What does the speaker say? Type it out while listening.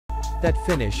That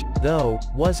finish, though,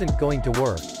 wasn't going to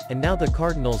work, and now the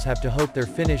Cardinals have to hope their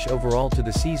finish overall to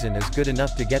the season is good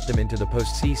enough to get them into the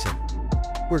postseason.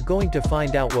 "We're going to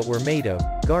find out what we're made of,"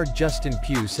 guard Justin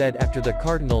Pugh said after the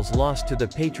Cardinals lost to the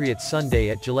Patriots Sunday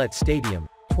at Gillette Stadium,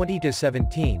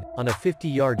 20-17, on a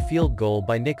 50-yard field goal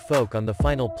by Nick Folk on the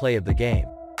final play of the game.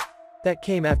 That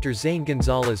came after Zane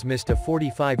Gonzalez missed a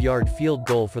 45-yard field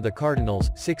goal for the Cardinals,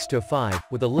 6-5,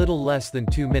 with a little less than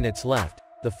 2 minutes left.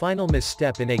 The final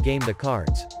misstep in a game the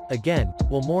Cards, again,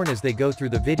 will mourn as they go through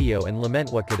the video and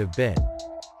lament what could have been.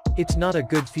 "It's not a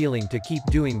good feeling to keep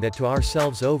doing that to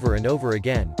ourselves over and over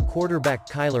again," quarterback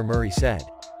Kyler Murray said.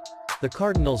 The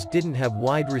Cardinals didn't have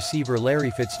wide receiver Larry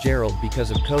Fitzgerald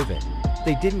because of COVID.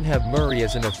 They didn't have Murray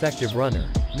as an effective runner,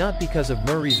 not because of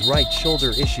Murray's right shoulder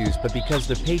issues but because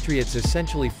the Patriots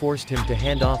essentially forced him to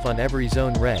hand off on every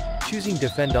zone read, choosing to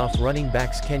fend off running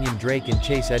backs Kenyon Drake and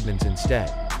Chase Edmonds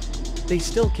instead. They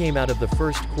still came out of the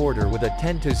first quarter with a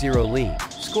 10-0 lead,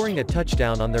 scoring a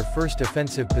touchdown on their first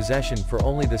offensive possession for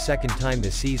only the second time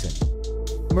this season.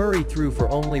 Murray threw for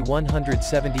only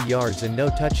 170 yards and no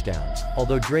touchdowns,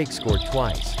 although Drake scored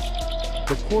twice.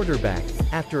 The quarterback,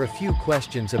 after a few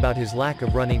questions about his lack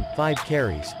of running, 5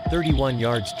 carries, 31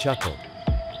 yards, chuckled.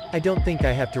 "I don't think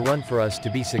I have to run for us to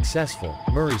be successful,"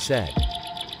 Murray said.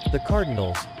 The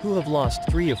Cardinals, who have lost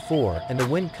 3 of 4 and the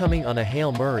win coming on a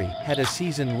Hail Murray, had a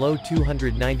season-low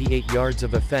 298 yards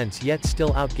of offense yet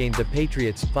still outgained the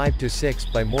Patriots 5-6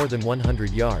 by more than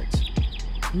 100 yards.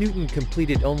 Newton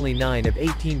completed only 9 of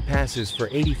 18 passes for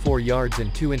 84 yards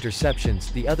and 2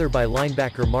 interceptions, the other by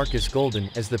linebacker Marcus Golden,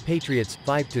 as the Patriots,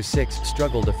 5-6,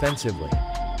 struggled offensively.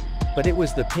 But it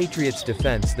was the Patriots'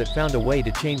 defense that found a way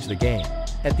to change the game.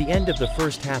 At the end of the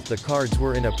first half the Cards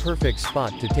were in a perfect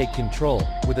spot to take control,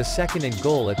 with a 2nd and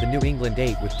goal at the New England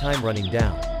 8 with time running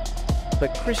down.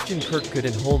 But Christian Kirk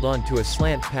couldn't hold on to a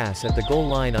slant pass at the goal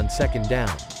line on 2nd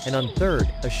down, and on 3rd,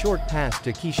 a short pass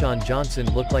to Keyshawn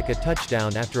Johnson looked like a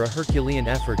touchdown after a Herculean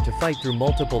effort to fight through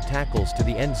multiple tackles to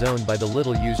the end zone by the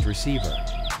little-used receiver.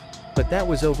 But that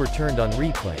was overturned on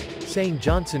replay, saying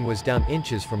Johnson was down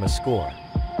inches from a score.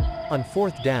 On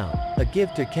 4th down, a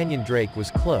give to Kenyon Drake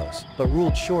was close, but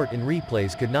ruled short and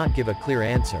replays could not give a clear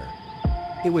answer.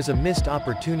 It was a missed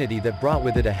opportunity that brought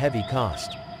with it a heavy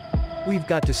cost. "We've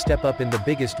got to step up in the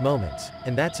biggest moments,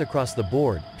 and that's across the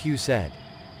board," Pugh said.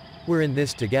 "We're in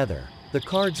this together." The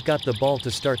Cards got the ball to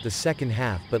start the second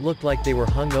half but looked like they were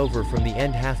hung over from the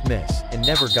end half miss, and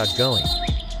never got going.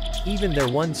 Even their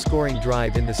one scoring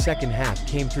drive in the second half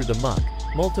came through the muck,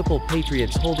 multiple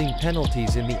Patriots holding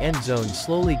penalties in the end zone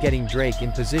slowly getting Drake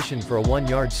in position for a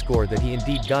 1-yard score that he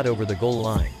indeed got over the goal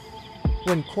line.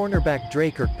 When cornerback Dre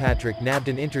Kirkpatrick nabbed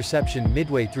an interception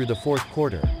midway through the 4th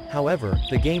quarter, however,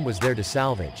 the game was there to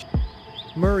salvage.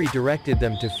 Murray directed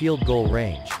them to field goal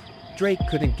range. Drake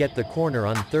couldn't get the corner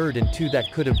on 3rd and 2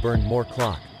 that could have burned more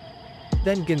clock.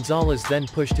 Then Gonzalez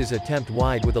pushed his attempt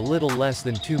wide with a little less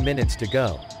than 2 minutes to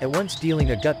go, at once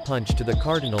dealing a gut punch to the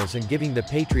Cardinals and giving the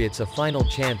Patriots a final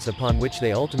chance upon which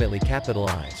they ultimately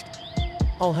capitalized.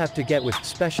 "I'll have to get with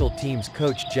special teams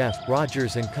coach Jeff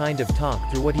Rodgers and kind of talk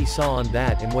through what he saw on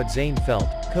that and what Zane felt,"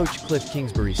 Coach Cliff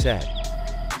Kingsbury said.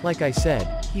 "Like I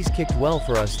said, he's kicked well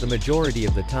for us the majority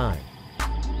of the time.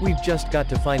 We've just got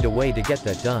to find a way to get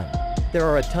that done. There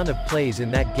are a ton of plays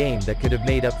in that game that could have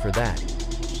made up for that.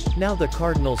 Now the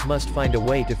Cardinals must find a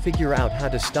way to figure out how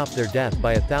to stop their death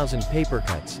by 1,000 paper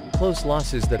cuts, close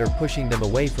losses that are pushing them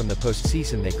away from the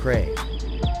postseason they crave."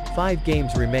 5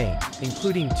 games remain,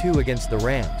 including 2 against the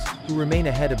Rams, who remain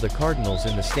ahead of the Cardinals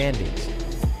in the standings.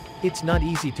 "It's not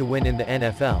easy to win in the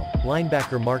NFL,"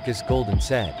 linebacker Marcus Golden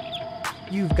said.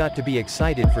 "You've got to be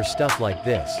excited for stuff like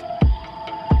this.